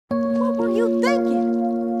were you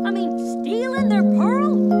thinking? I mean, stealing their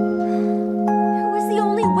pearl? It was the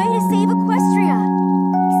only way to save Equestria.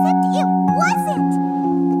 Except it wasn't.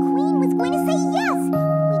 The Queen was going to say yes.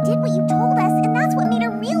 We did what you told us, and that's what made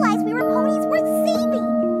her realize we were ponies worth saving.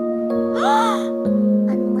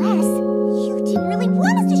 Unless you didn't really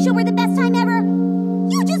want us to show her the best time ever.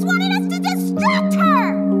 You just wanted us to distract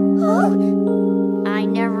her! I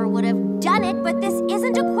never would have done it, but this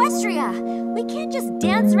isn't Equestria. We can't just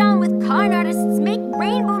dance around with con artists, make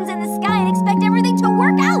rainbows in the sky, and expect everything to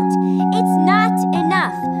work out. It's not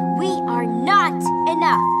enough. We are not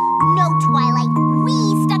enough. No, Twilight. We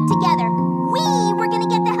stuck together.